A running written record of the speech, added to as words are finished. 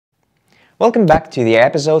Welcome back to the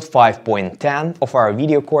episode 5.10 of our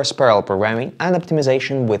video course Parallel Programming and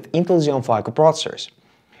Optimization with Intel Xeon Phi coprocessors.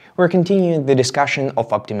 We're continuing the discussion of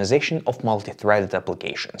optimization of multi-threaded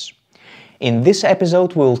applications. In this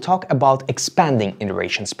episode, we'll talk about expanding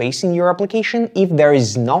iteration space in your application if there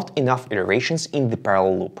is not enough iterations in the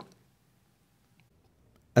parallel loop.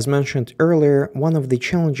 As mentioned earlier, one of the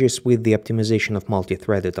challenges with the optimization of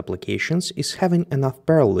multi-threaded applications is having enough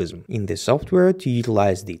parallelism in the software to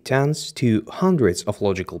utilize the tens to hundreds of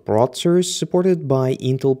logical processors supported by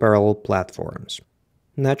Intel parallel platforms.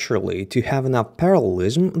 Naturally, to have enough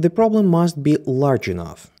parallelism, the problem must be large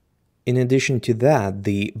enough. In addition to that,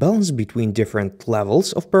 the balance between different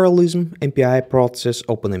levels of parallelism, MPI process,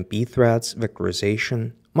 OpenMP threads,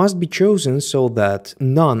 vectorization, must be chosen so that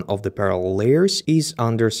none of the parallel layers is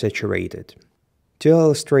undersaturated. To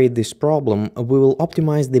illustrate this problem, we will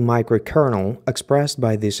optimize the microkernel expressed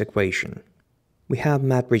by this equation. We have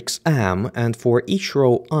matrix M, and for each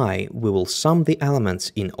row I, we will sum the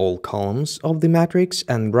elements in all columns of the matrix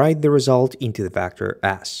and write the result into the vector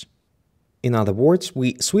S. In other words,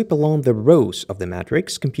 we sweep along the rows of the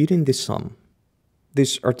matrix, computing the sum.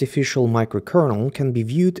 This artificial microkernel can be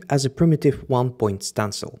viewed as a primitive one-point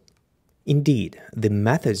stencil. Indeed, the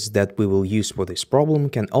methods that we will use for this problem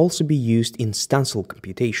can also be used in stencil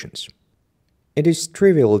computations. It is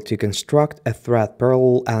trivial to construct a thread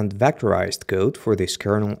parallel and vectorized code for this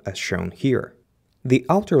kernel as shown here. The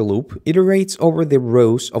outer loop iterates over the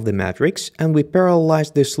rows of the matrix, and we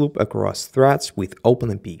parallelize this loop across threads with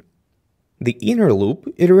OpenMP. The inner loop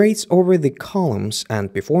iterates over the columns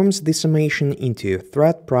and performs the summation into a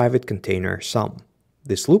thread-private container sum.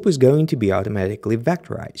 This loop is going to be automatically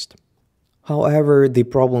vectorized. However, the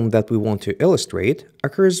problem that we want to illustrate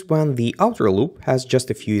occurs when the outer loop has just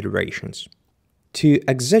a few iterations. To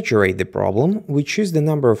exaggerate the problem, we choose the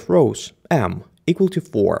number of rows, m, equal to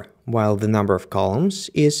 4, while the number of columns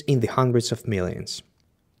is in the hundreds of millions.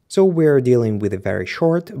 So we're dealing with a very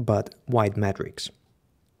short but wide matrix.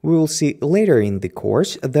 We will see later in the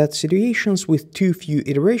course that situations with too few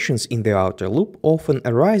iterations in the outer loop often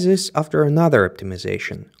arises after another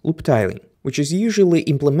optimization, loop tiling, which is usually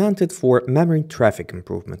implemented for memory traffic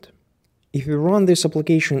improvement. If we run this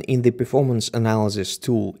application in the performance analysis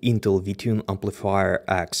tool Intel VTune Amplifier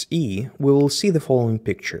XE, we will see the following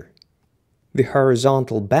picture. The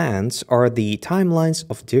horizontal bands are the timelines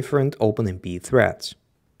of different OpenMP threads.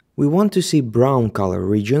 We want to see brown color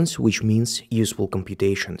regions, which means useful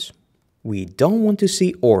computations. We don't want to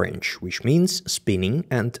see orange, which means spinning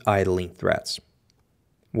and idling threads.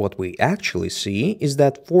 What we actually see is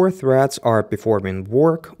that 4 threads are performing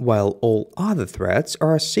work while all other threads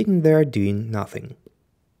are sitting there doing nothing.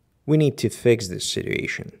 We need to fix this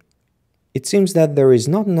situation. It seems that there is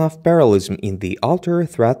not enough parallelism in the outer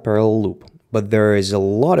thread parallel loop, but there is a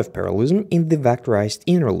lot of parallelism in the vectorized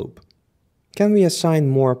inner loop. Can we assign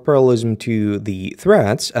more parallelism to the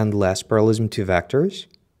threads and less parallelism to vectors?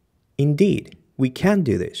 Indeed, we can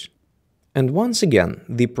do this. And once again,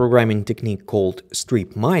 the programming technique called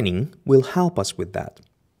strip mining will help us with that.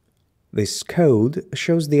 This code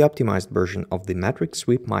shows the optimized version of the matrix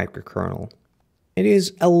sweep microkernel. It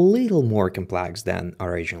is a little more complex than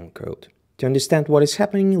original code. To understand what is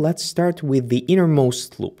happening, let's start with the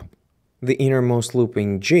innermost loop. The innermost loop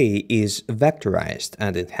in J is vectorized,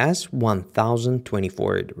 and it has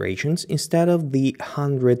 1024 iterations instead of the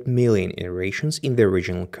 100 million iterations in the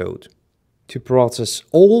original code. To process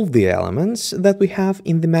all the elements that we have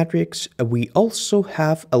in the matrix, we also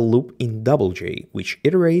have a loop in J, which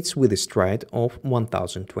iterates with a stride of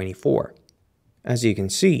 1024. As you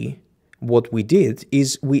can see, what we did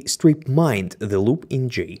is we strip mined the loop in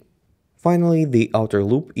J. Finally, the outer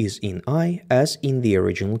loop is in I as in the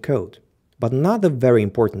original code. But another very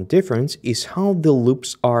important difference is how the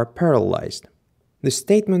loops are parallelized. The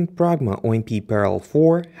statement pragma OMP parallel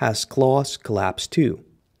 4 has clause collapse 2.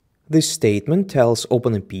 This statement tells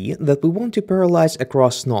OpenMP that we want to parallelize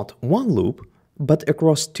across not one loop, but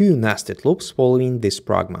across 2 nested loops following this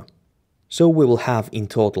pragma. So we will have in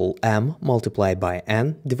total m multiplied by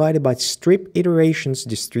n divided by strip iterations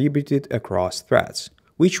distributed across threads,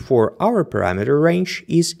 which for our parameter range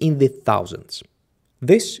is in the thousands.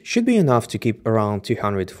 This should be enough to keep around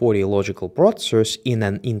 240 logical processors in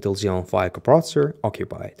an Intel Xeon Phi coprocessor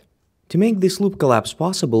occupied. To make this loop collapse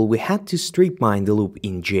possible, we had to strip mine the loop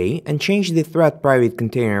in J and change the thread private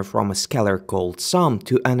container from a scalar called sum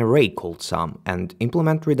to an array called sum and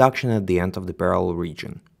implement reduction at the end of the parallel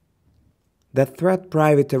region. That thread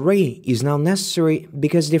private array is now necessary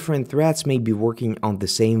because different threads may be working on the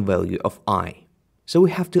same value of I. So we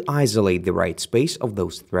have to isolate the write space of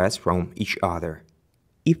those threads from each other.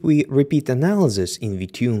 If we repeat analysis in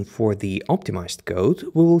VTune for the optimized code,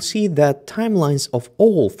 we will see that timelines of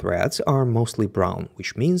all threads are mostly brown,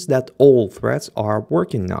 which means that all threads are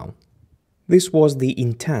working now. This was the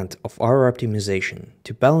intent of our optimization,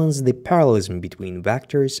 to balance the parallelism between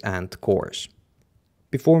vectors and cores.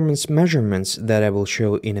 Performance measurements that I will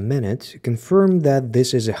show in a minute confirm that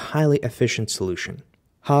this is a highly efficient solution.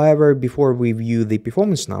 However, before we view the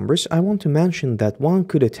performance numbers, I want to mention that one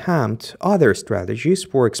could attempt other strategies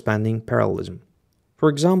for expanding parallelism. For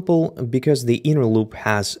example, because the inner loop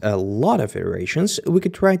has a lot of iterations, we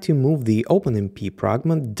could try to move the OpenMP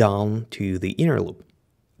pragma down to the inner loop.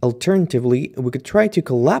 Alternatively, we could try to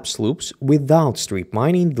collapse loops without strip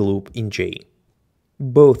mining the loop in J.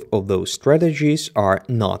 Both of those strategies are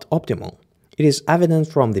not optimal. It is evident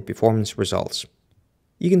from the performance results.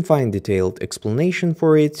 You can find detailed explanation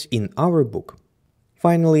for it in our book.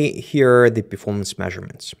 Finally, here are the performance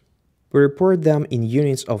measurements. We report them in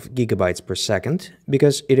units of gigabytes per second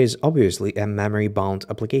because it is obviously a memory-bound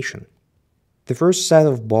application. The first set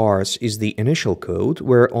of bars is the initial code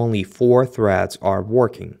where only 4 threads are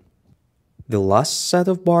working. The last set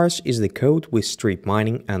of bars is the code with strip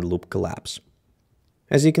mining and loop collapse.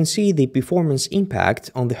 As you can see, the performance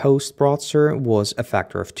impact on the host processor was a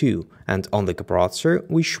factor of 2, and on the coprocessor,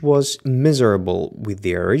 which was miserable with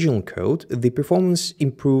the original code, the performance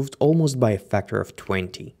improved almost by a factor of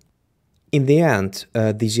 20. In the end,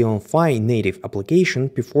 the Xeon Phi native application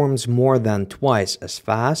performs more than twice as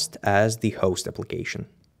fast as the host application.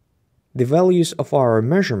 The values of our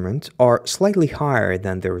measurement are slightly higher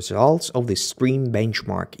than the results of the stream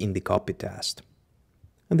benchmark in the copy test.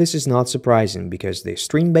 This is not surprising because the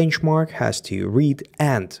stream benchmark has to read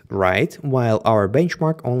and write, while our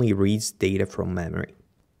benchmark only reads data from memory.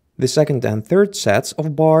 The second and third sets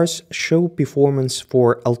of bars show performance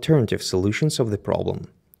for alternative solutions of the problem.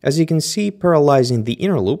 As you can see, parallelizing the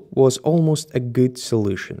inner loop was almost a good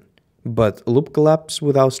solution, but loop collapse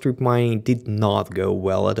without strip mining did not go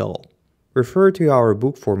well at all. Refer to our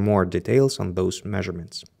book for more details on those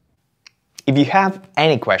measurements. If you have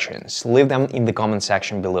any questions, leave them in the comment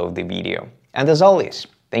section below the video. And as always,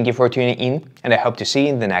 thank you for tuning in, and I hope to see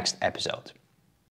you in the next episode.